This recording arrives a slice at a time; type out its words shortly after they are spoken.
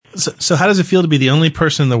So how does it feel to be the only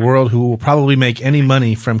person in the world who will probably make any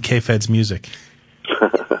money from K-Fed's music?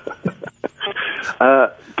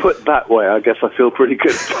 Put that way, I guess I feel pretty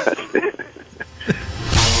good about it.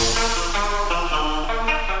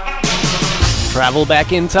 Travel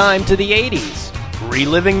back in time to the 80s,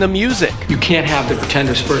 reliving the music. You can't have the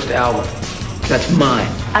Pretenders' first album. That's mine.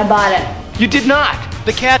 I bought it. You did not.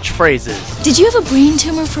 The catchphrases. Did you have a brain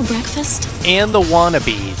tumor for breakfast? And the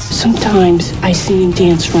wannabes. Sometimes I see him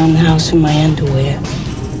dance around the house in my underwear.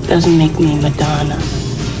 Doesn't make me Madonna.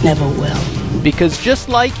 Never will. Because just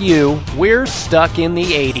like you, we're stuck in the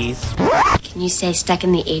 80s. Can you say stuck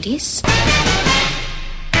in the 80s?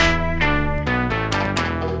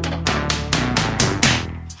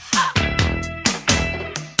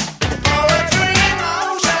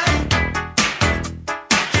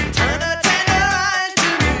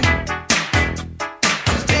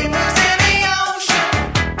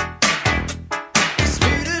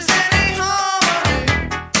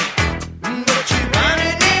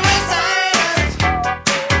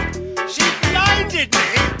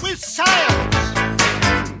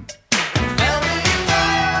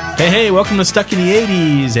 Hey, welcome to Stuck in the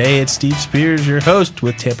 80s. Hey, it's Steve Spears, your host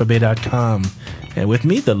with TampaBay.com. And with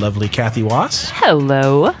me, the lovely Kathy Wass.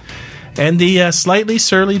 Hello. And the slightly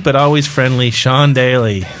surly but always friendly Sean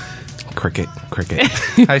Daly. Cricket.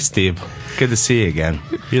 Hi, Steve. Good to see you again.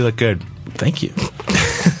 You look good. Thank you.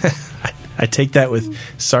 I take that with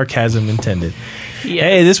sarcasm intended. Yes.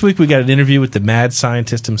 Hey, this week we got an interview with the mad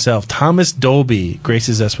scientist himself. Thomas Dolby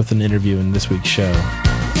graces us with an interview in this week's show.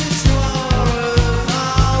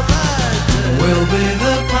 We'll be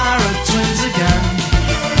the Pirate Twins again.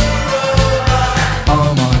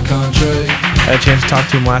 Oh my country. I had a chance to talk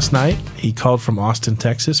to him last night. He called from Austin,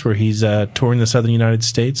 Texas, where he's touring the southern United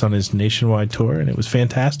States on his nationwide tour, and it was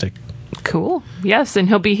fantastic. Cool. Yes, and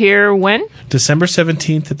he'll be here when? December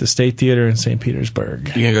 17th at the State Theater in St. Petersburg.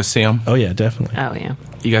 You gonna go see him? Oh, yeah, definitely. Oh, yeah.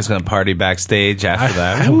 You guys gonna party backstage after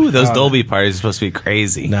that? Ooh, those Dolby parties are supposed to be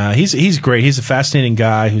crazy. Nah, he's great. He's a fascinating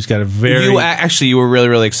guy who's got a very... You were really,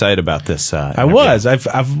 really excited about this. I was.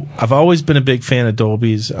 I've always been a big fan of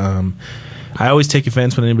Dolby's. I always take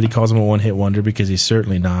offense when anybody calls him a one-hit wonder because he's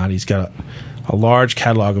certainly not. He's got a large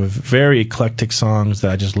catalog of very eclectic songs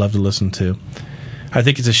that I just love to listen to. I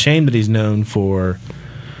think it's a shame that he's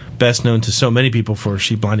best known to so many people for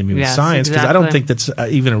She Blinded Me with Science, because I don't think that's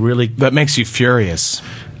even a really... That makes you furious.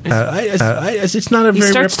 It's not a he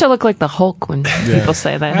very... starts to look like the Hulk when people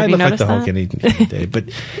say that. Have I you look like noticed the Hulk any day, but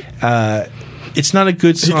it's not a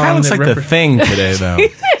good song. It kind of looks like the Thing today, though.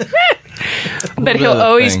 But he'll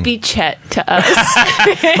always be Chet to us.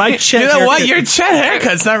 My Chet. You know what? Your Chet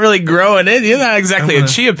haircut's not really growing in. You're not exactly a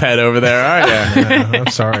chia pet over there, are you? I'm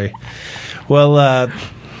sorry. Well,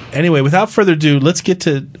 anyway, without further ado, let's get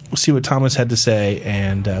to see what Thomas had to say,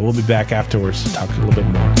 and we'll be back afterwards to talk a little bit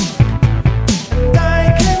more.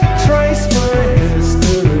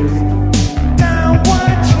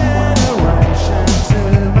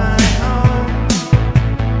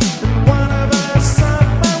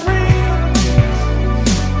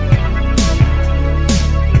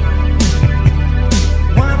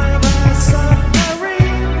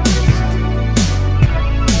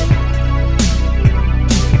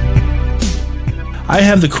 I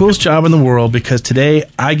have the coolest job in the world because today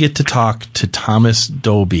I get to talk to Thomas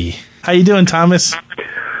Dolby. How you doing, Thomas?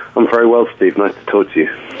 I'm very well, Steve. Nice to talk to you.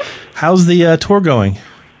 How's the tour going?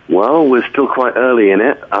 Well, we're still quite early in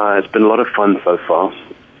it. It's been a lot of fun so far.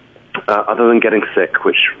 Other than getting sick,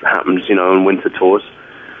 which happens, on winter tours.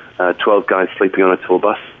 12 guys sleeping on a tour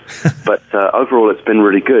bus. But overall, it's been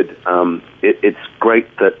really good. It's great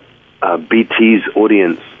that BT's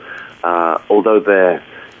audience, although they're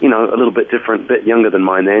a little bit different, bit younger than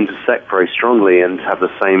mine, they intersect very strongly and have the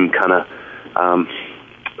same kind of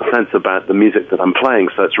sense about the music that I'm playing.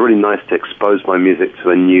 So it's really nice to expose my music to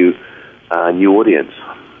a new audience.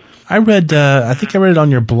 I read, I think I read it on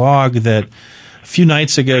your blog that a few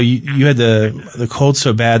nights ago you had the cold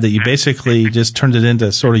so bad that you basically just turned it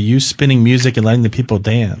into sort of you spinning music and letting the people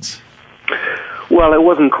dance. Well, it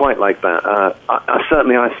wasn't quite like that.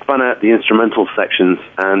 I spun out the instrumental sections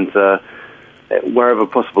and wherever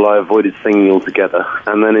possible, I avoided singing altogether.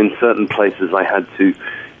 And then in certain places, I had to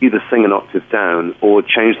either sing an octave down or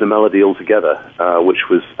change the melody altogether, which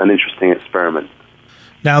was an interesting experiment.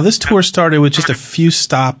 Now, this tour started with just a few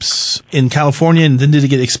stops in California, and then did it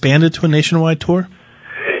get expanded to a nationwide tour?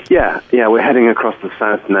 Yeah, we're heading across the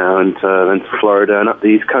south now, and then to Florida and up the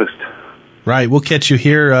East Coast. Right, we'll catch you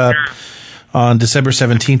here on December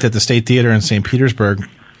 17th at the State Theater in St. Petersburg.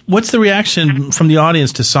 What's the reaction from the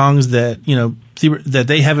audience to songs that that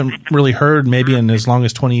they haven't really heard maybe in as long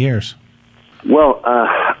as 20 years? Well,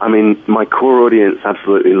 I mean, my core audience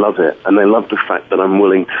absolutely love it, and they love the fact that I'm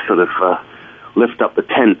willing to sort of lift up the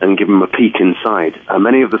tent and give them a peek inside.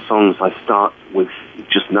 Many of the songs I start with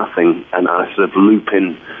just nothing, and I sort of loop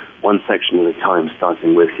in one section at a time,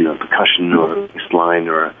 starting with, percussion or a bass line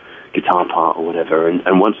or a guitar part or whatever,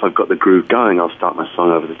 and once I've got the groove going, I'll start my song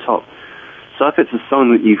over the top. So if it's a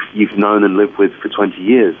song that you've known and lived with for 20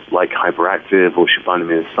 years, like Hyperactive or She Blinded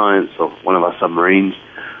Me with Science or One of Our Submarines,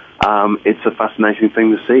 it's a fascinating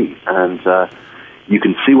thing to see. And you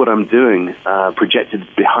can see what I'm doing projected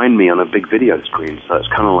behind me on a big video screen, so it's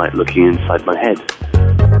kind of like looking inside my head.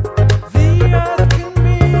 The earth can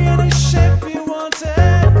be any shape you want it,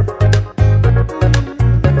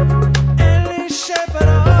 any shape at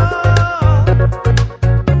all.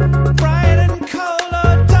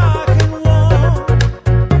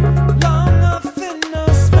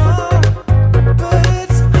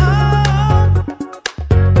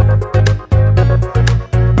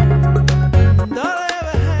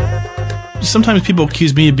 Sometimes people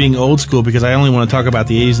accuse me of being old school because I only want to talk about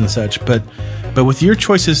the 80s and such, but with your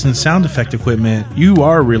choices in sound effect equipment, you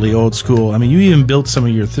are really old school. I mean, you even built some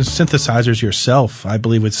of your synthesizers yourself, I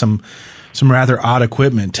believe, with some rather odd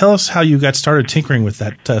equipment. Tell us how you got started tinkering with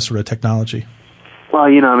that sort of technology. Well,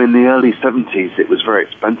 in the early 70s, it was very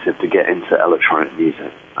expensive to get into electronic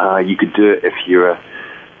music. You could do it if you're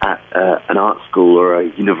at an art school or a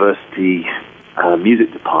university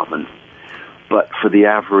music department. But for the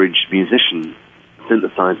average musician,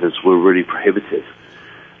 synthesizers were really prohibitive.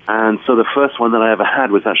 And so the first one that I ever had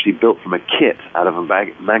was actually built from a kit out of a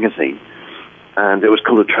magazine. And it was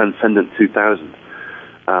called a Transcendent 2000.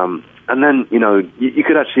 And then, you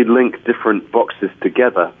could actually link different boxes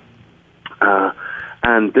together.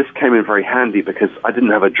 And this came in very handy because I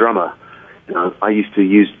didn't have a drummer. I used to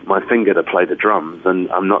use my finger to play the drums, and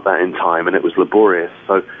I'm not that in time, and it was laborious.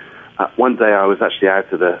 So one day I was actually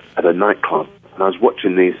out at a nightclub, and I was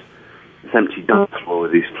watching this empty dance floor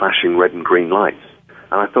with these flashing red and green lights.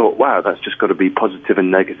 And I thought, wow, that's just got to be positive and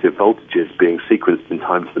negative voltages being sequenced in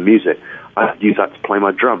time to the music. I could use that to play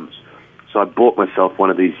my drums. So I bought myself one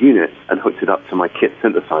of these units and hooked it up to my kit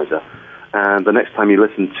synthesizer. And the next time you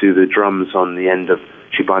listen to the drums on the end of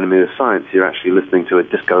She Blinded Me with Science, you're actually listening to a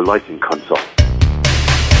disco lighting console.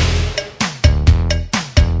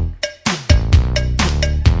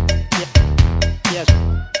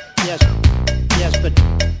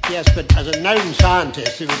 Yes, but as a known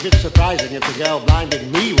scientist, it was a bit surprising if the girl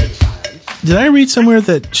blinded me with science. Did I read somewhere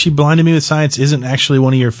that She Blinded Me with Science isn't actually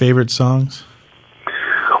one of your favorite songs?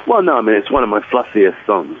 Well, no, it's one of my fluffiest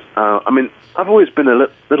songs. I've always been a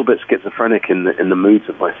little bit schizophrenic in the moods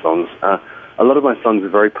of my songs. A lot of my songs are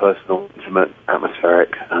very personal, intimate,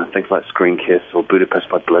 atmospheric, things like Screen Kiss or Budapest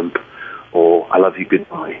by Blimp or I Love You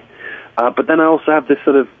Goodbye. But then I also have this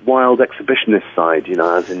sort of wild exhibitionist side,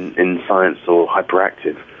 as in Science or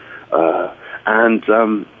Hyperactive. And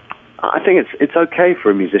I think it's okay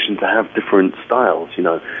for a musician to have different styles,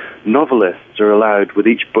 Novelists are allowed, with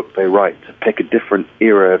each book they write, to pick a different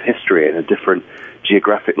era of history and a different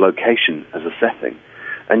geographic location as a setting.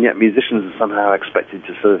 And yet musicians are somehow expected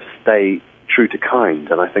to sort of stay true to kind,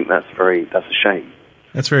 and I think that's a shame.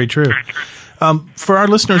 That's very true. For our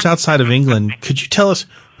listeners outside of England, could you tell us,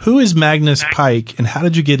 who is Magnus Pyke, and how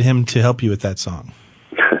did you get him to help you with that song?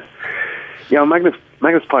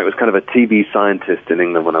 Magnus Pyke was kind of a TV scientist in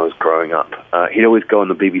England when I was growing up. He'd always go on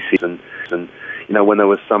the BBC, and when there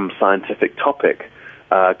was some scientific topic,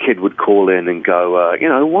 a kid would call in and go,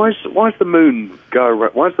 why's the moon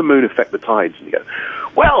why's the moon affect the tides? And you go,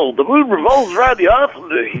 well, the moon revolves around the earth.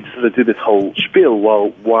 And he'd sort of do this whole spiel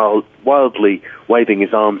while wildly waving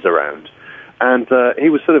his arms around. And he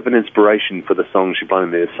was sort of an inspiration for the song She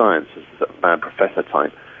Blinded Me with Science, as a bad professor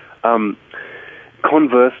type.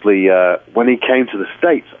 Conversely, when he came to the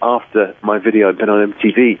States after my video had been on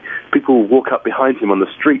MTV, people would walk up behind him on the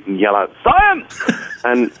street and yell out, "Science!"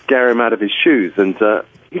 and scare him out of his shoes. And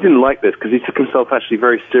he didn't like this because he took himself actually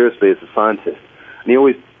very seriously as a scientist. And he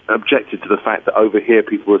always objected to the fact that over here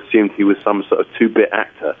people assumed he was some sort of 2-bit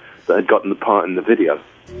actor that had gotten the part in the video.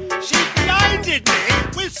 She blinded me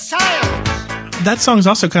with science! That song's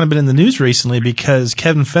also kind of been in the news recently because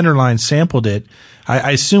Kevin Federline sampled it,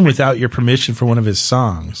 I assume without your permission for one of his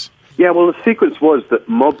songs. Yeah, well, the sequence was that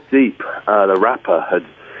Mobb Deep, the rapper, had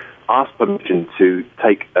asked permission to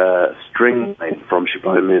take a string line from She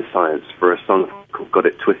Blinded Me with Science for a song called Got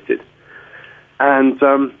It Twisted. And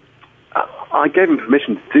I gave him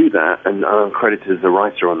permission to do that, and I'm credited as a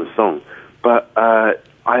writer on the song. But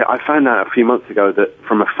I found out a few months ago that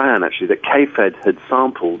from a fan, actually, that K-Fed had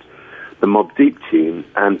sampled the Mobb Deep tune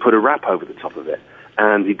and put a rap over the top of it.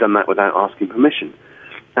 And he'd done that without asking permission.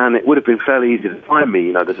 and it would have been fairly easy to find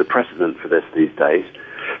me. There's a precedent for this these days.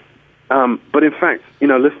 But in fact,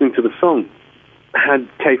 listening to the song, had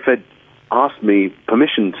K-Fed asked me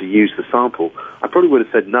permission to use the sample, I probably would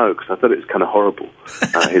have said no, because I thought it was kind of horrible,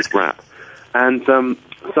 his rap. And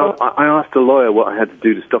so I asked a lawyer what I had to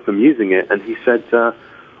do to stop him using it, and he said,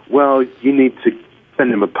 well, you need to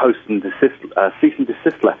send him a cease and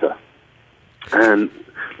desist letter. And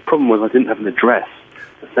the problem was I didn't have an address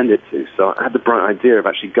to send it to, so I had the bright idea of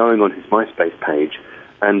actually going on his MySpace page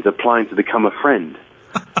and applying to become a friend.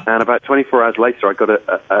 And about 24 hours later, I got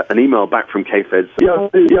an email back from K-Fed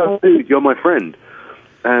saying, yo, dude, you're my friend.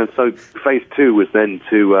 And so phase 2 was then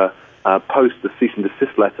to post the cease and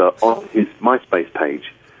desist letter on his MySpace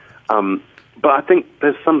page. But I think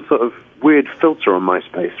there's some sort of weird filter on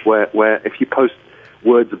MySpace where if you post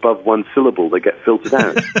words above one syllable, they get filtered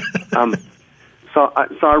out. So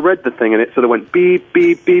I read the thing, and it sort of went beep,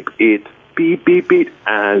 beep, beep, it, beep, beep, beep,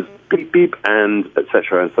 as, beep, beep, and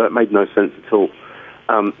etc. And so it made no sense at all.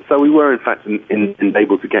 So we were, in fact,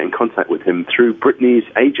 able to get in contact with him through Britney's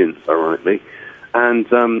agents, ironically. And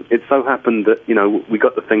it so happened that, we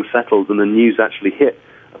got the thing settled, and the news actually hit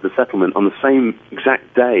of the settlement on the same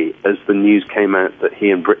exact day as the news came out that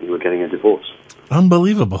he and Britney were getting a divorce.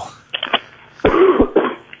 Unbelievable.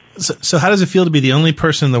 So how does it feel to be the only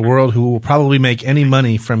person in the world who will probably make any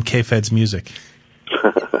money from K-Fed's music?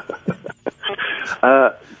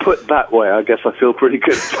 Put that way, I guess I feel pretty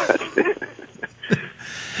good about it.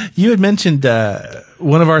 You had mentioned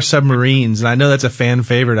one of our submarines, and I know that's a fan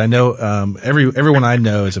favorite. I know everyone I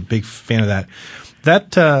know is a big fan of that.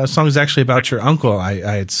 That song is actually about your uncle,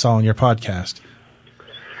 I saw on your podcast.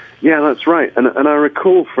 Yeah, that's right. And I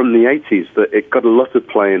recall from the 80s that it got a lot of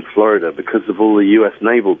play in Florida because of all the U.S.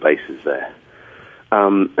 naval bases there.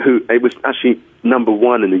 It was actually number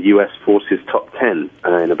 1 in the U.S. Forces Top 10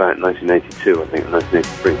 in about 1982, I think,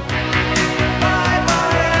 1983.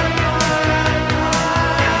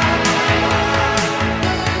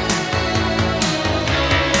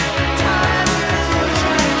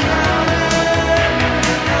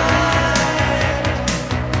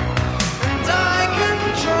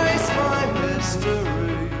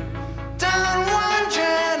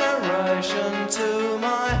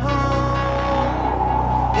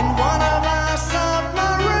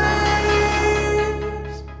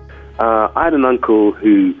 I had an uncle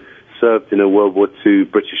who served in a World War II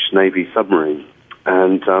British Navy submarine,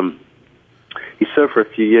 and he served for a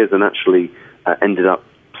few years and actually ended up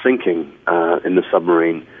sinking in the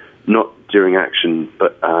submarine, not during action,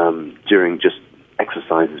 but during just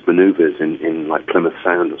exercises, maneuvers in like Plymouth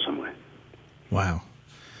Sound or somewhere. Wow.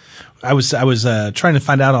 I was trying to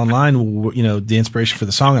find out online, the inspiration for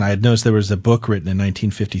the song, and I had noticed there was a book written in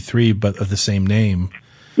 1953, but of the same name.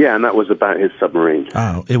 Yeah, and that was about his submarine.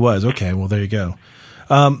 Oh, it was. Okay, well, there you go.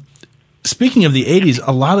 Speaking of the 80s,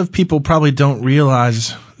 a lot of people probably don't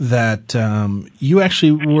realize that you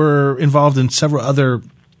actually were involved in several other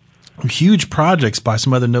huge projects by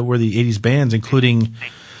some other noteworthy 80s bands, including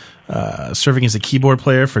serving as a keyboard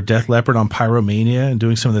player for Def Leppard on Pyromania and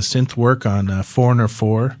doing some of the synth work on Foreigner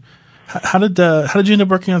 4. How did you end up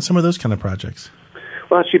working on some of those kind of projects?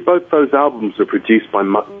 Well, actually, both those albums were produced by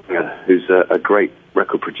Mutt Lange, who's a great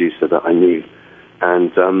record producer that I knew.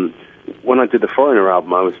 And when I did the Foreigner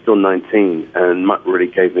album, I was still 19, and Mutt really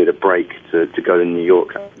gave me the break to go to New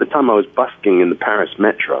York. At the time, I was busking in the Paris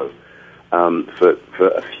metro for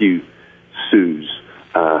a few sous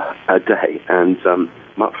a day, and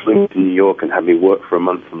Mutt flew to New York and had me work for a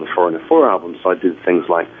month on the Foreigner 4 album, so I did things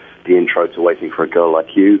like the intro to Waiting for a Girl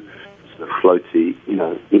Like You, sort of floaty,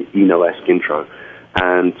 Eno-esque intro,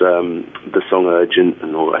 and the song Urgent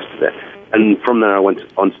and all the rest of it. And from there I went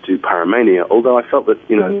on to do Pyromania, although I felt that,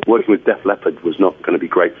 working with Def Leppard was not going to be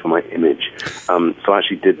great for my image. So I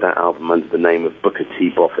actually did that album under the name of Booker T.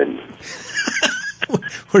 Boffin.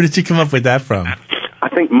 Where did you come up with that from? I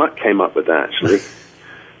think Mutt came up with that, actually.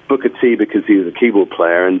 Booker T because he was a keyboard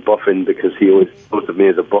player, and Boffin because he always thought of me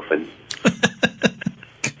as a boffin.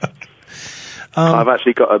 I've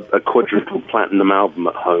actually got a quadruple platinum album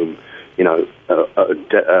at home,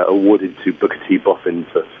 awarded to Booker T. Boffin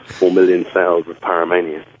for 4 million sales of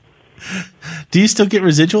Pyromania. Do you still get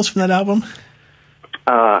residuals from that album?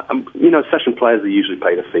 Session players are usually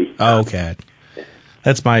paid a fee. Oh, okay.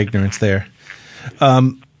 That's my ignorance there.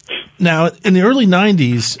 Now, in the early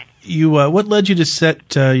 90s, what led you to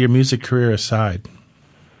set your music career aside?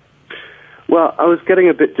 Well, I was getting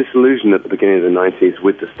a bit disillusioned at the beginning of the 90s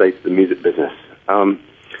with the state of the music business.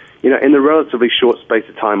 In the relatively short space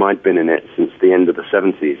of time I'd been in it since the end of the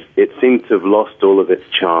 70s, it seemed to have lost all of its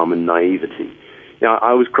charm and naivety.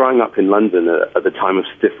 I was growing up in London at the time of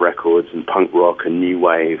stiff records and punk rock and new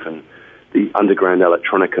wave and the underground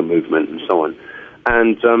electronica movement and so on.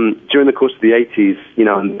 And during the course of the 80s,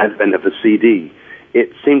 and the advent of the CD,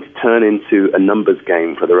 it seemed to turn into a numbers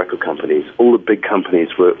game for the record companies. All the big companies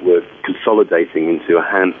were consolidating into a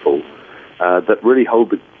handful that really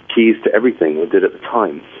hold the keys to everything we did at the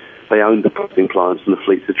time. They owned the processing plants and the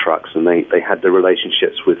fleets of trucks, and they had the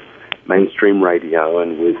relationships with mainstream radio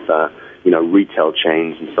and with retail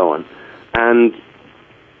chains and so on. And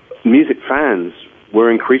music fans were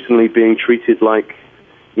increasingly being treated like,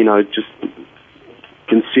 just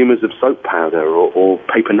consumers of soap powder or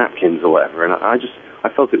paper napkins or whatever. And I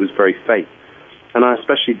felt it was very fake. And I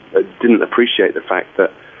especially didn't appreciate the fact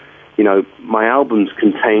that, my albums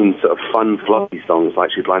contain sort of fun, fluffy songs like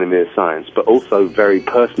She Blinded Me with Science, but also very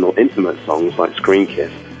personal, intimate songs like Screen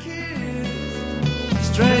Kiss.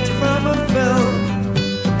 Straight from a film,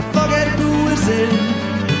 forget who is in.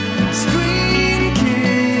 Screen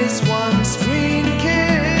kiss, one screen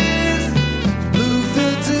kiss. Blue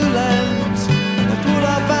filter lamps, I put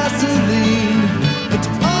up Vaseline. But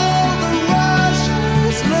all the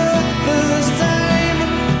Russians look the same.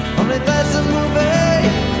 Only there's a movie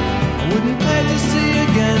I wouldn't pay to see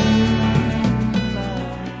again.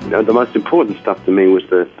 The most important stuff to me was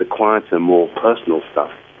the quieter, more personal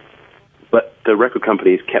stuff. But the record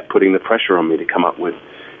companies kept putting the pressure on me to come up with,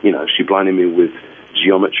 She Blinded Me with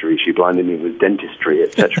geometry, She Blinded Me with dentistry,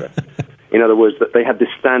 etc. In other words, that they had this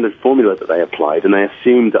standard formula that they applied, and they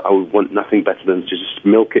assumed that I would want nothing better than to just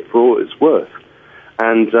milk it for all it's worth.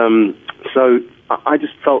 And so I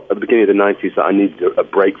just felt at the beginning of the 90s that I needed a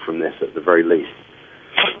break from this at the very least.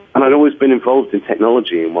 And I'd always been involved in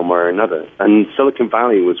technology in one way or another, and Silicon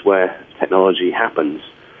Valley was where technology happens.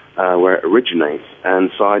 Where it originates.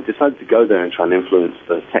 And so I decided to go there and try and influence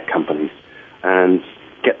the tech companies and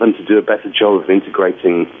get them to do a better job of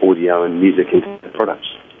integrating audio and music into their products.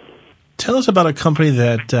 Tell us about a company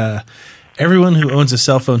that everyone who owns a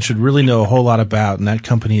cell phone should really know a whole lot about, and that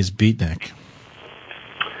company is Beatnik.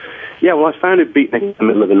 Yeah, well, I founded Beatnik in the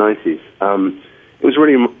middle of the 90s. It was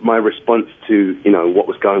really my response to, what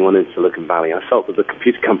was going on in Silicon Valley. I felt that the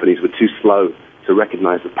computer companies were too slow to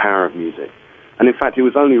recognize the power of music. And in fact, it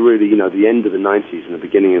was only really, the end of the 90s and the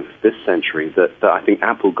beginning of this century that I think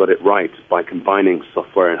Apple got it right by combining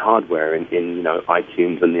software and hardware in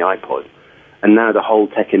iTunes and the iPod. And now the whole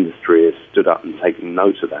tech industry has stood up and taken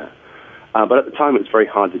note of that. But at the time, it was very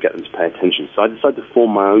hard to get them to pay attention. So I decided to form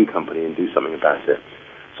my own company and do something about it.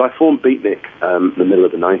 So I formed Beatnik in the middle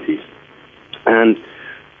of the 90s. And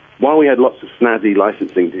while we had lots of snazzy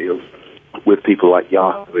licensing deals with people like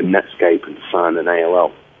Yahoo and Netscape and Sun and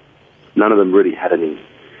AOL, none of them really had any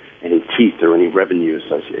teeth or any revenue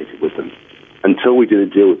associated with them until we did a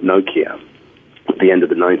deal with Nokia at the end of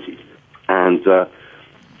the 90s. And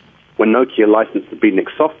when Nokia licensed the Beatnik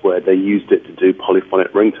software, they used it to do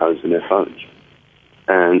polyphonic ringtones in their phones.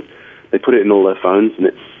 And they put it in all their phones, and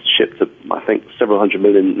it's shipped to, I think, several hundred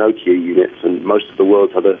million Nokia units and most of the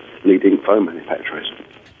world's other leading phone manufacturers.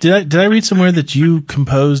 Did I read somewhere that you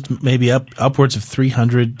composed maybe upwards of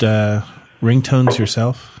 300 ringtones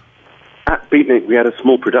yourself? At Beatnik, we had a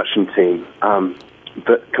small production team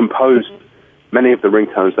that composed many of the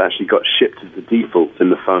ringtones that actually got shipped as the defaults in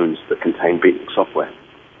the phones that contain Beatnik software.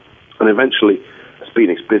 And eventually, as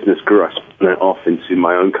Beatnik's business grew, I spun it off into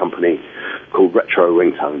my own company called Retro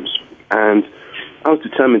Ringtones. And I was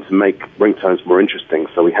determined to make ringtones more interesting,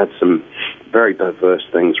 so we had some very diverse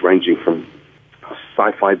things ranging from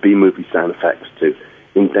sci-fi B-movie sound effects to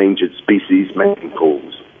endangered species mating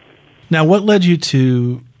calls. Now, what led you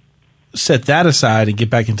to set that aside and get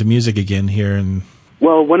back into music again here?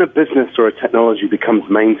 Well, when a business or a technology becomes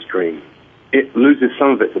mainstream, it loses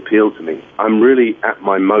some of its appeal to me. I'm really at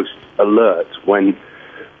my most alert when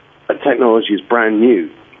a technology is brand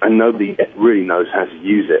new and nobody really knows how to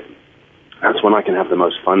use it. That's when I can have the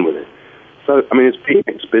most fun with it. So, as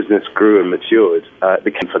Beatnik's business grew and matured, it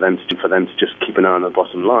became for them to just keep an eye on the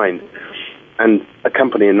bottom line. And a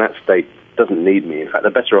company in that state doesn't need me. In fact,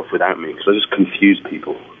 they're better off without me because I just confuse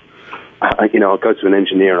people. I'll go to an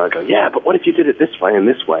engineer and I go, yeah, but what if you did it this way and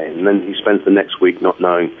this way? And then he spends the next week not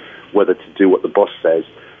knowing whether to do what the boss says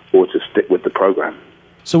or to stick with the program.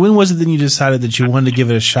 So when was it then you decided that you wanted to give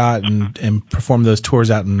it a shot and perform those tours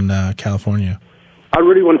out in California? I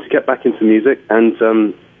really wanted to get back into music,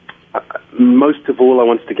 and most of all, I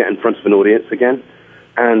wanted to get in front of an audience again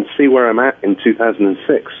and see where I'm at in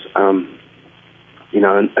 2006, and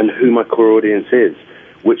who my core audience is,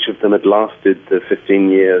 which of them had lasted the 15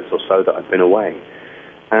 years or so that I've been away.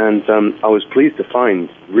 And I was pleased to find,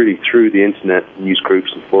 really through the internet, news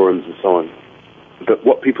groups and forums and so on, But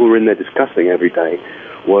what people were in there discussing every day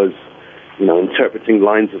was, interpreting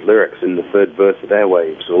lines of lyrics in the third verse of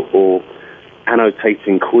Airwaves, or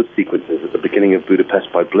annotating chord sequences at the beginning of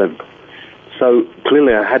Budapest by Blimp. So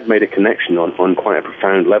clearly I had made a connection on quite a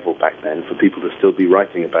profound level back then for people to still be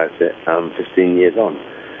writing about it 15 years on.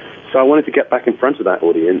 So I wanted to get back in front of that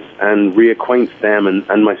audience and reacquaint them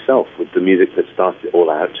and myself with the music that started it all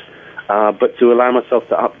out, but to allow myself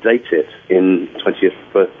to update it in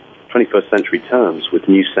 21st century terms with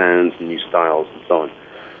new sounds and new styles and so on.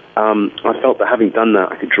 I felt that having done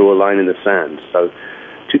that, I could draw a line in the sand. So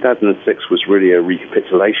 2006 was really a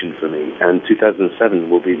recapitulation for me, and 2007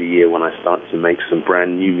 will be the year when I start to make some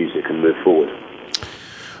brand new music and move forward.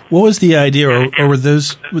 What was the idea, or were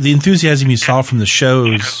those the enthusiasm you saw from the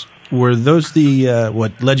shows? Were those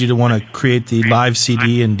what led you to want to create the live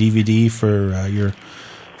CD and DVD for your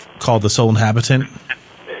called The Soul Inhabitant?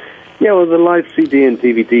 Yeah, well, the live CD and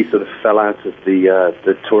DVD sort of fell out of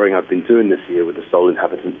the touring I've been doing this year with the Soul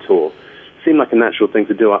Inhabitant tour. Seemed like a natural thing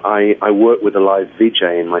to do. I work with a live VJ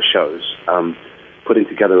in my shows, putting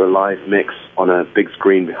together a live mix on a big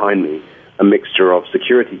screen behind me, a mixture of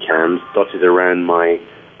security cams dotted around my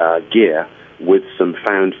gear with some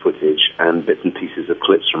found footage and bits and pieces of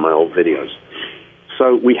clips from my old videos.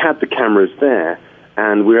 So we had the cameras there,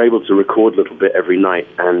 and we were able to record a little bit every night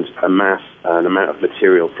and amass an amount of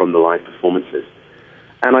material from the live performances.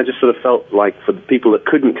 And I just sort of felt like for the people that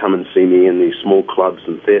couldn't come and see me in these small clubs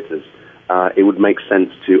and theaters, it would make sense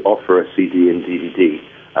to offer a CD and DVD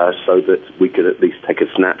so that we could at least take a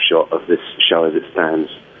snapshot of this show as it stands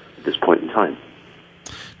at this point in time.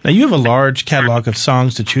 Now, you have a large catalog of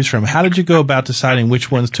songs to choose from. How did you go about deciding which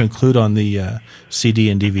ones to include on the CD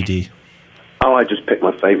and DVD? Oh, I just picked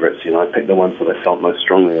my favorites. I picked the ones that I felt most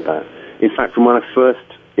strongly about. In fact, from when I first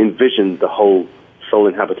envisioned the whole Soul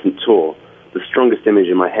Inhabitant tour, the strongest image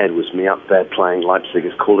in my head was me up there playing Leipzig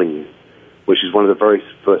is Calling You, which is one of the very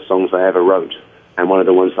first songs I ever wrote, and one of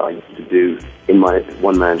the ones that I used to do in my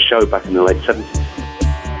one-man show back in the late 70s.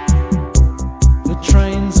 The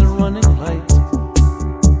trains are running late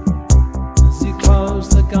as you close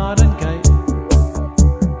the garden gate.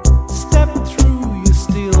 Step through your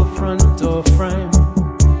steel front door frame.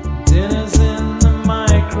 Dinner's in the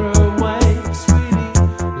microwave, sweetie.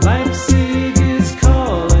 Leipzig is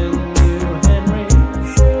calling you, Henry.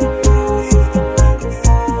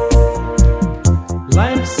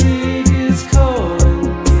 Leipzig is calling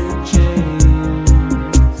you, James.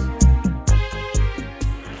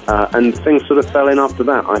 And things sort of fell in after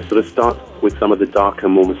that. I sort of start with some of the darker,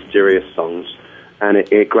 more mysterious songs, and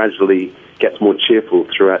it gradually gets more cheerful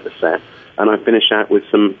throughout the set. And I finish out with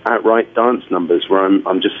some outright dance numbers where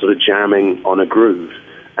I'm just sort of jamming on a groove,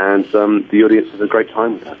 and the audience has a great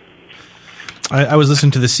time with that. I was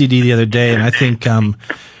listening to the CD the other day, and I think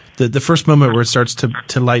the first moment where it starts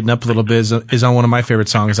to lighten up a little bit is on one of my favorite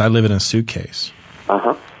songs, I Live in a Suitcase.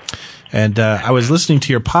 Uh-huh. And I was listening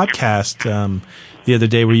to your podcast the other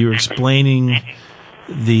day where you were explaining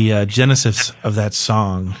the genesis of that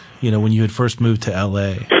song, when you had first moved to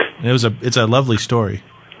L.A. And it's a lovely story.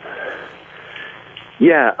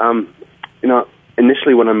 Yeah,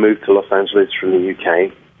 initially when I moved to Los Angeles from the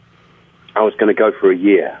UK, I was going to go for a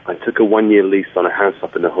year. I took a 1-year lease on a house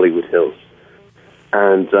up in the Hollywood Hills.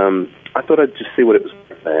 And I thought I'd just see what it was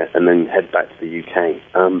like there and then head back to the UK.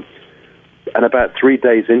 And about 3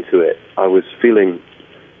 days into it, I was feeling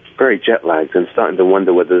very jet-lagged and starting to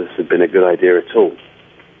wonder whether this had been a good idea at all.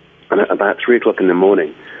 And at about 3 o'clock in the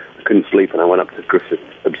morning, I couldn't sleep, and I went up to Griffith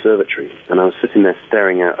Observatory, and I was sitting there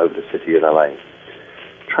staring out over the city of LA,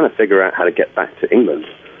 trying to figure out how to get back to England.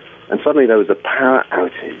 And suddenly there was a power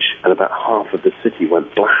outage, and about half of the city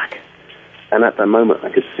went black. And at that moment,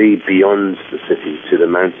 I could see beyond the city to the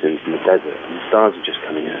mountains and the desert, and the stars were just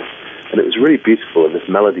coming out. And it was really beautiful, and this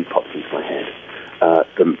melody popped into my head,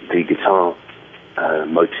 the guitar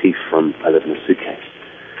motif from I Live in a Suitcase.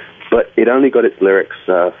 But it only got its lyrics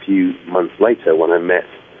a few months later when I met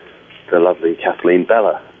the lovely Kathleen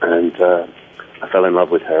Bella, and I fell in love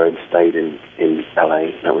with her and stayed in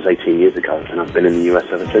LA. That was 18 years ago, and I've been in the US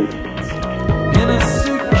ever since. In a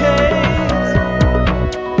suitcase,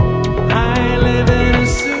 I live in a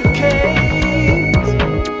suitcase.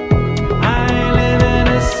 I live in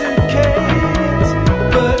a suitcase,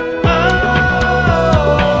 but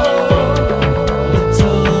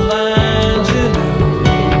little ingenue.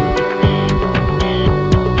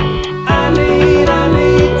 I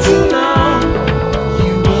need to know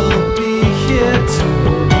you will be here too.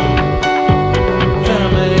 Gonna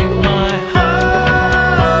make my heart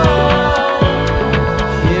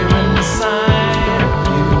here inside of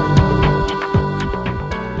you.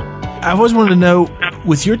 I've always wanted to know,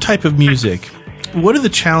 with your type of music, what are the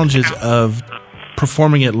challenges of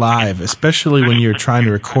performing it live, especially when you're trying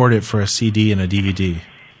to record it for a CD and a DVD?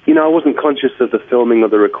 You know, I wasn't conscious of the filming or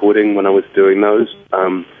the recording when I was doing those.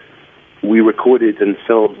 We recorded and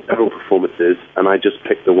filmed several performances, and I just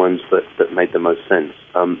picked the ones that made the most sense.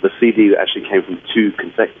 The CD actually came from 2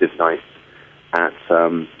 consecutive nights at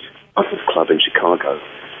Office Club in Chicago.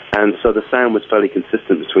 And so the sound was fairly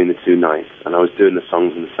consistent between the 2 nights, and I was doing the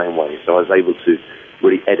songs in the same way. So I was able to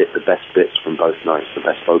really edit the best bits from both nights, the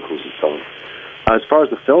best vocals and so on. As far as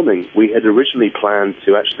the filming, we had originally planned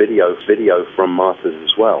to actually video from Martha's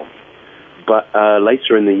as well. But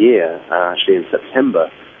later in the year, actually in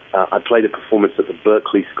September, I played a performance at the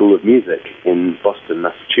Berklee School of Music in Boston,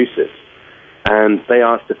 Massachusetts. And they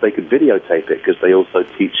asked if they could videotape it, because they also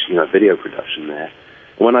teach, video production there.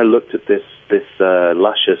 And when I looked at this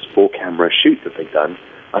luscious 4-camera shoot that they'd done,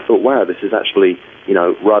 I thought, wow, this is actually,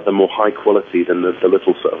 rather more high quality than the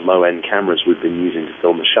little sort of low-end cameras we've been using to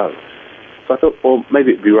film the show. So I thought, well,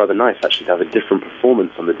 maybe it'd be rather nice actually to have a different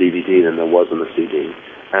performance on the DVD than there was on the CD.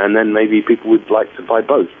 And then maybe people would like to buy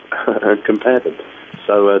both and compare them.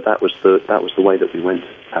 So that was the way that we went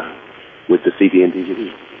with the CD and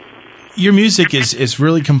DVD. Your music is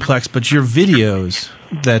really complex, but your videos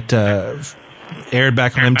that aired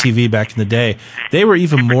back on MTV back in the day, they were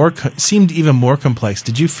seemed even more complex.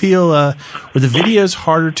 Did you feel were the videos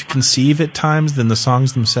harder to conceive at times than the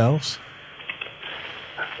songs themselves?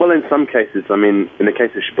 Well, in some cases, in the case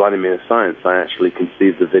of She Blinded Me with Science, I actually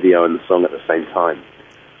conceived the video and the song at the same time.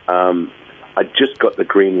 I just got the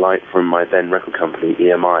green light from my then record company,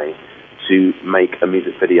 EMI, to make a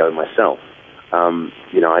music video myself.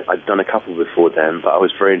 I'd done a couple before then, but I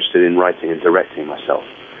was very interested in writing and directing myself.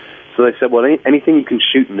 So they said, well, anything you can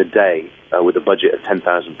shoot in a day with a budget of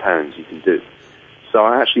 £10,000, you can do. So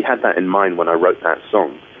I actually had that in mind when I wrote that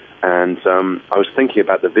song. And I was thinking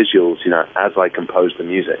about the visuals, as I composed the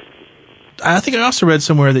music. I think I also read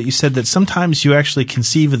somewhere that you said that sometimes you actually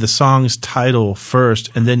conceive of the song's title first,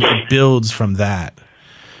 and then it builds from that.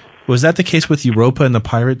 Was that the case with Europa and the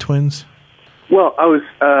Pirate Twins? Well,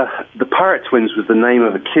 the Pirate Twins was the name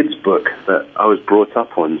of a kid's book that I was brought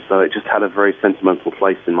up on, so it just had a very sentimental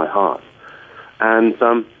place in my heart.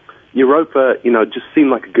 And Europa, just seemed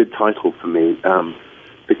like a good title for me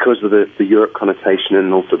because of the Europe connotation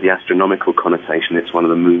and also the astronomical connotation. It's one of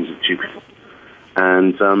the moons of Jupiter.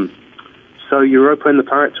 And so Europa and the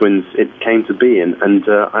Pirate Twins, it came to be, and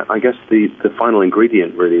I guess the final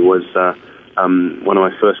ingredient really was one of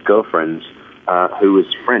my first girlfriends, who was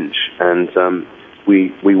French, and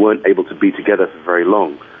we weren't able to be together for very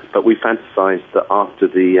long, but we fantasized that after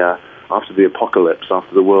the apocalypse,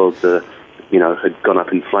 after the world had gone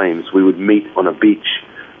up in flames, we would meet on a beach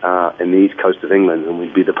in the east coast of England, and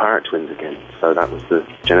we'd be the Pirate Twins again. So that was the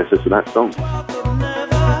genesis of that song.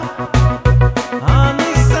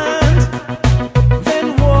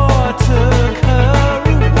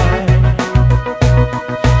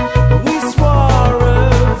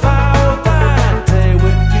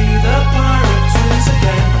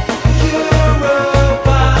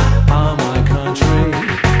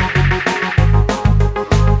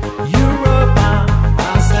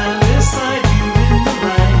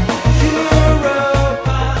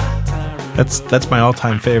 That's my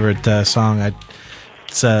all-time favorite song.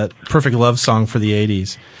 It's a perfect love song for the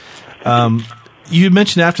 80s. You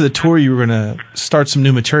mentioned after the tour you were going to start some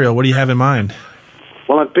new material. What do you have in mind?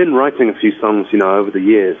 Well, I've been writing a few songs, over the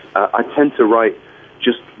years. I tend to write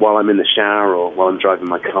just while I'm in the shower or while I'm driving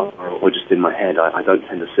my car or just in my head. I don't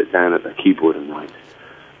tend to sit down at the keyboard and write.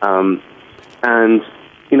 And,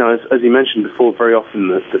 as you mentioned before, very often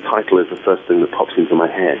the title is the first thing that pops into my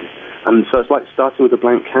head. And so it's like starting with a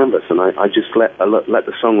blank canvas, and I just let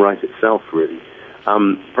the song write itself, really.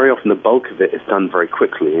 Very often the bulk of it is done very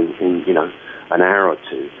quickly in an hour or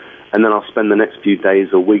two, and then I'll spend the next few days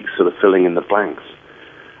or weeks sort of filling in the blanks.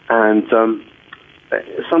 And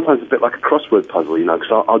sometimes a bit like a crossword puzzle,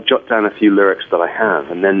 because I'll jot down a few lyrics that I have,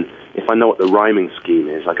 and then if I know what the rhyming scheme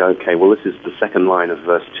is, I go, okay, well, this is the second line of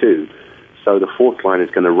verse 2, so the fourth line is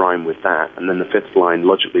going to rhyme with that, and then the fifth line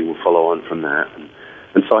logically will follow on from that.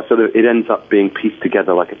 And so it ends up being pieced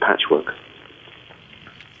together like a patchwork.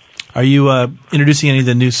 Are you introducing any of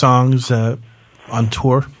the new songs on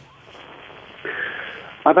tour?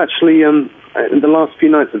 I've actually, in the last few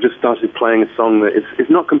nights, I've just started playing a song that is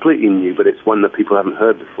not completely new, but it's one that people haven't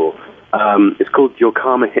heard before. It's called Your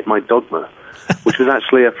Karma Hit My Dogma, which was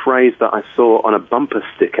actually a phrase that I saw on a bumper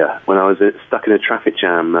sticker when I was stuck in a traffic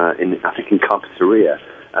jam in Carpinteria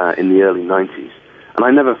in the early 90s. And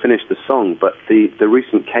I never finished the song, but the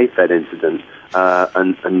recent K-Fed incident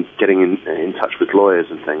and getting in touch with lawyers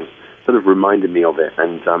and things, sort of reminded me of it,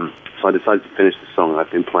 and so I decided to finish the song.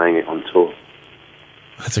 I've been playing it on tour.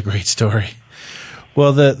 That's a great story.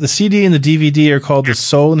 Well, the CD and the DVD are called The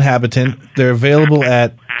Soul Inhabitant. They're available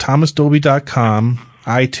at thomasdolby.com,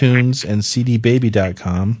 iTunes, and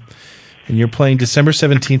cdbaby.com. And you're playing December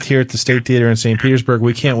 17th here at the State Theater in St. Petersburg.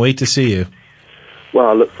 We can't wait to see you. Well,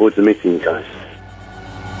 I look forward to meeting you guys.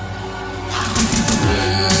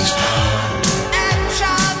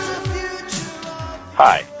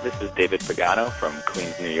 Hi, this is David Pagano from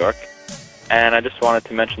Queens, New York. And I just wanted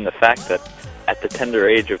to mention the fact that at the tender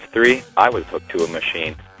age of 3, I was hooked to a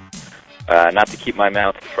machine. Not to keep my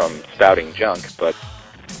mouth from spouting junk, but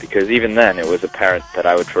because even then it was apparent that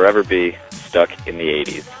I would forever be stuck in the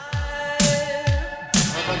 80s.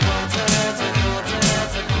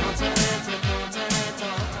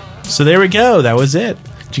 So there we go. That was it.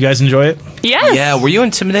 Did you guys enjoy it? Yes. Yeah, were you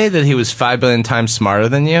intimidated that he was 5 billion times smarter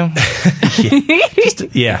than you?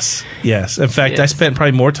 Yes. In fact, I spent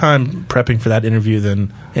probably more time prepping for that interview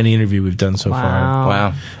than any interview we've done so far.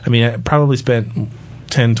 Wow. I mean, I probably spent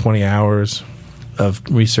 10, 20 hours of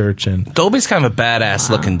research. And Dolby's kind of a badass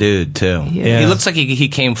looking dude, too. Yeah. He looks like he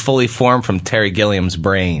came fully formed from Terry Gilliam's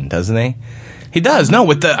brain, doesn't he? He does.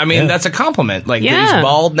 No, that's a compliment. Like, he's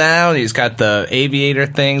bald now, and he's got the aviator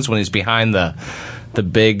things when he's behind the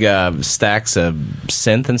big stacks of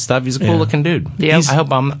synth and stuff. He's a cool looking dude. Yeah. I hope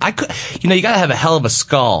you gotta have a hell of a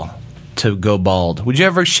skull to go bald. Would you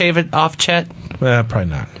ever shave it off, Chet? Probably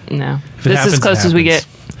not. No. If it This is happens, as close it as we get.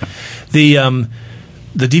 happens.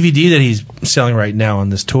 The DVD that he's selling right now on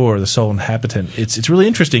this tour, The Soul Inhabitant, it's really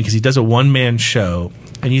interesting because he does a one-man show.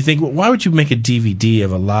 And you think, well, why would you make a DVD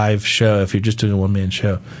of a live show if you're just doing a one-man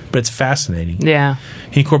show? But it's fascinating. Yeah.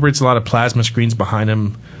 He incorporates a lot of plasma screens behind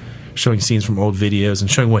him, showing scenes from old videos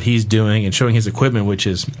and showing what he's doing and showing his equipment, which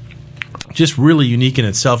is just really unique in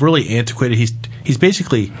itself, really antiquated. He's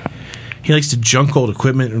basically, he likes to junk old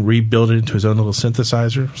equipment and rebuild it into his own little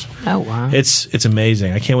synthesizers. Oh, wow. It's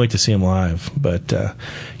amazing. I can't wait to see him live. But, I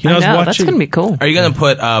was watching. That's going to be cool. Are you going to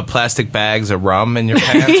put plastic bags of rum in your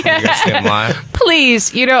pants when you guys see him live?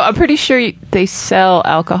 Please. I'm pretty sure they sell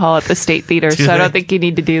alcohol at the State Theater, so I don't think you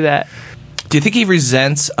need to do that. Do you think he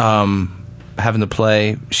resents having to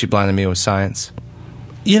play She Blinded Me with Science?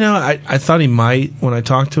 I thought he might when I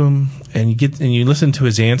talked to him, and you listen to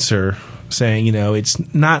his answer saying,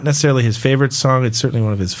 it's not necessarily his favorite song. It's certainly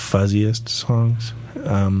one of his fuzziest songs.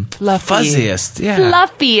 Fuzziest, yeah.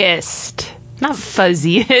 Fluffiest. Not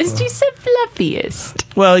fuzziest. You said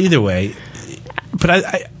fluffiest. Well, either way. But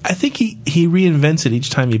I think he reinvents it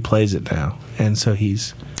each time he plays it now. And so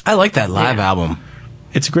I like that live album.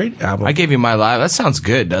 It's a great album. I gave you my live. That sounds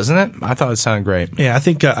good, doesn't it? I thought it sounded great. Yeah, I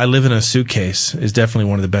think I Live in a Suitcase is definitely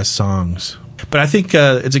one of the best songs. But I think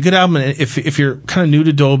it's a good album. And if you're kind of new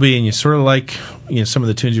to Dolby and you sort of like some of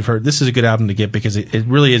the tunes you've heard, this is a good album to get because it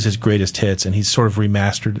really is his greatest hits. And he's sort of not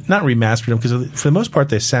remastered them because for the most part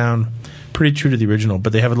they sound pretty true to the original,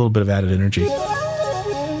 but they have a little bit of added energy.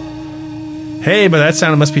 Hey, by that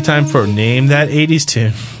sound, it must be time for Name That 80s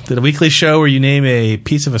Tune, the weekly show where you name a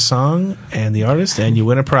piece of a song and the artist, and you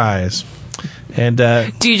win a prize. And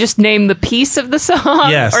do you just name the piece of the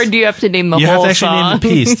song? Yes. Or do you have to name the you whole have to actually song? name the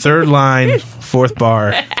piece. Third line, fourth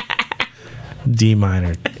bar, D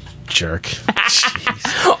minor. Jerk.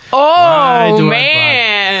 Jeez. Oh,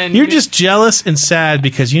 man. You're just jealous and sad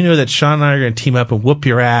because you know that Sean and I are going to team up and whoop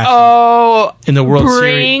your ass in the World Series.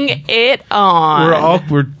 Bring it on.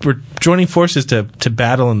 We're joining forces to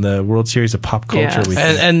battle in the World Series of Pop Culture.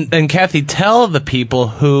 Yes. And Kathy, tell the people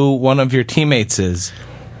who one of your teammates is.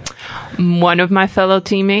 One of my fellow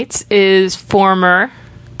teammates is former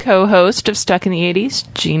co-host of Stuck in the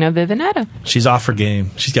 80s, Gina Vivanetto. She's off her game.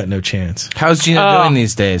 She's got no chance. How's Gina doing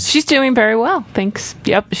these days? She's doing very well, thanks.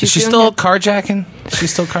 Yep. Is she still carjacking?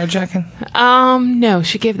 She's still carjacking? No,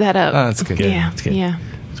 she gave that up. Oh, that's good. Yeah, that's good. yeah.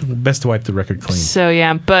 So best to wipe the record clean. So,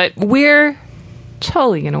 yeah, but we're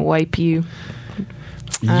totally going to wipe you.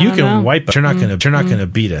 You can wipe us. You're not going to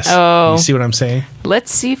beat us. Oh. You see what I'm saying?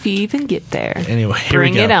 Let's see if you even get there. Anyway, here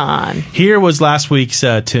Bring we go. it on. Here was last week's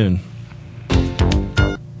tune.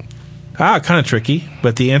 Kind of tricky,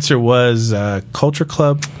 but the answer was Culture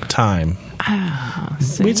Club Time.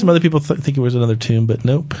 We had some other people think it was another tune, but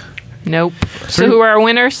nope. Nope. So who are our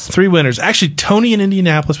winners? 3 winners. Actually, Tony in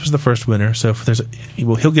Indianapolis was the first winner. So if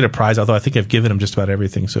he'll get a prize, although I think I've given him just about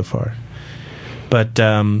everything so far. But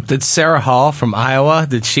did Sarah Hall from Iowa,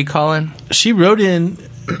 did she call in? She wrote in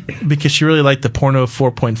because she really liked the Porno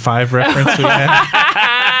 4.5 reference we had.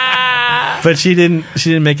 But she didn't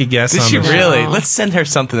make a guess. Did on she the really? show. Let's send her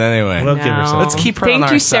something anyway. We'll give her something. Let's keep her Thank on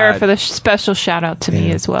our you, Sarah, side. for the special shout out to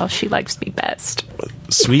me as well. She likes me best.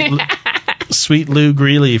 Sweet Sweet Lou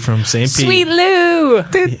Greeley from St. Pete. Sweet Lou.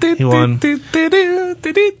 He won.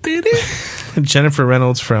 Jennifer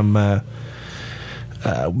Reynolds from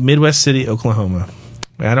Midwest City, Oklahoma.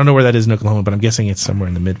 I don't know where that is in Oklahoma, but I'm guessing it's somewhere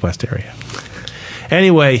in the Midwest area.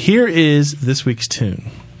 Anyway, here is this week's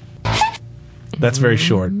tune. That's very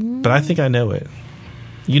short, but I think I know it.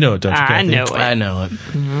 You know it, don't you, Kathy? I know it. I know it.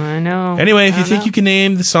 I know. Anyway, if you think you can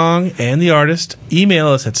name the song and the artist, email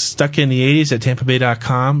us at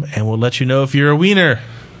stuckinthe80s@tampabay.com, and we'll let you know if you're a wiener.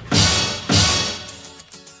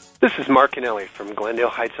 This is Mark Kennelly from Glendale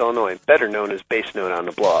Heights, Illinois, better known as Bass Note on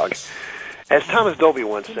the blog. As Thomas Dolby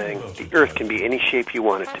once sang, the earth can be any shape you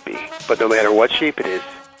want it to be, but no matter what shape it is,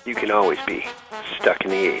 you can always be stuck in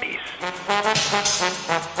the 80s.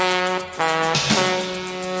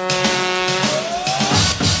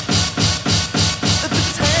 At the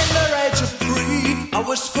tender age of 3, I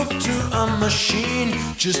was hooked to a machine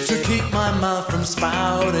just to keep my mouth from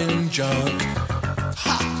spouting junk.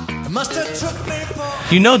 Must have took me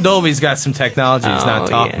for... You know Dolby's got some technology he's not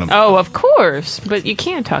talking about. Oh, of course. But you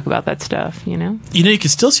can't talk about that stuff, you know? You know, you can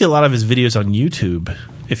still see a lot of his videos on YouTube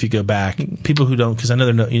if you go back. People who don't, because I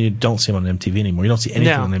know you don't see him on MTV anymore. You don't see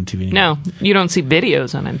anything on MTV anymore. No, you don't see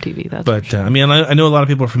videos on MTV. That's but, for sure. I mean, I know a lot of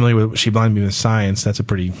people are familiar with She Blinded Me with Science. That's a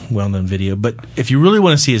pretty well-known video. But if you really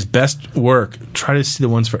want to see his best work, try to see the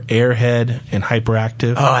ones for Airhead and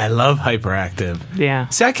Hyperactive. Oh, I love Hyperactive. Yeah.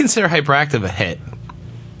 See, I consider Hyperactive a hit.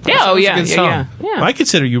 Yeah, oh, yeah, a good song. yeah. I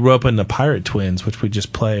consider Europa and the Pirate Twins, which we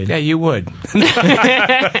just played. Yeah, you would.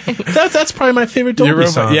 That's probably my favorite Dolby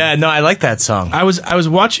song. Yeah, no, I like that song. I was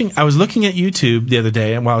looking at YouTube the other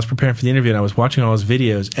day, and while I was preparing for the interview, and I was watching all his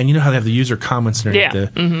videos, and you know how they have the user comments and everything.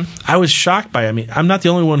 Yeah. I was shocked by it. I mean, I'm not the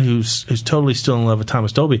only one who's totally still in love with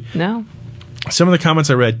Thomas Dolby. No. Some of the comments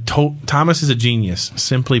I read, Thomas is a genius,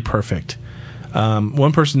 simply perfect.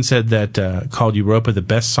 One person said that called Europa the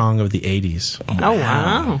best song of the 80s. Oh,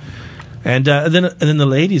 wow. And then the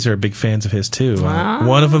ladies are big fans of his, too. Wow.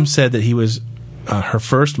 One of them said that he was her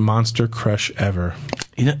first monster crush ever.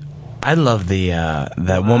 You know, I love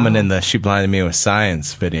that woman in the She Blinded Me with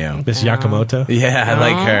Science video. Miss Yakamoto? Yeah, I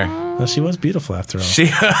like her. Well, she was beautiful after all. She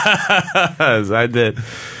was. I did.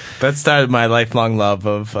 That started my lifelong love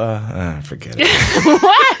of... forget it.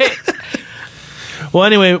 What? Well,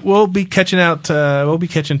 anyway, we'll be catching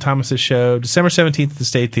Thomas's show December 17th at the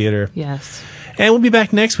State Theater. Yes. And we'll be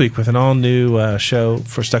back next week with an all-new show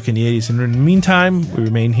for Stuck in the 80s. And in the meantime, we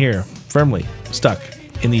remain here, firmly stuck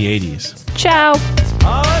in the 80s. Ciao.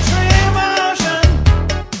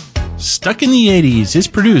 Stuck in the 80s is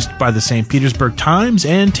produced by the St. Petersburg Times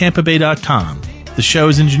and TampaBay.com. The show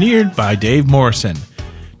is engineered by Dave Morrison.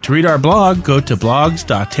 To read our blog, go to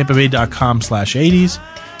blogs.tampabay.com/80s.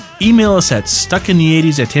 Email us at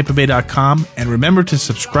stuckinthe80s@tampabay.com, and remember to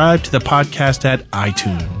subscribe to the podcast at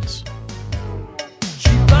iTunes.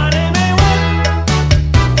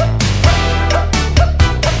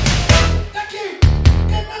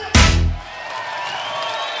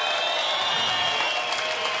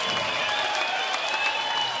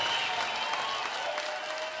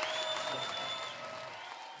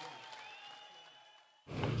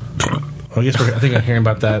 I think I'm hearing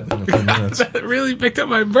about that in a few minutes. That really picked up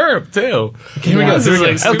my burp, too. Okay, here we go.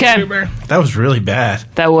 Okay. That was really bad.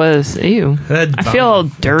 That was, ew. I feel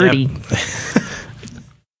dirty.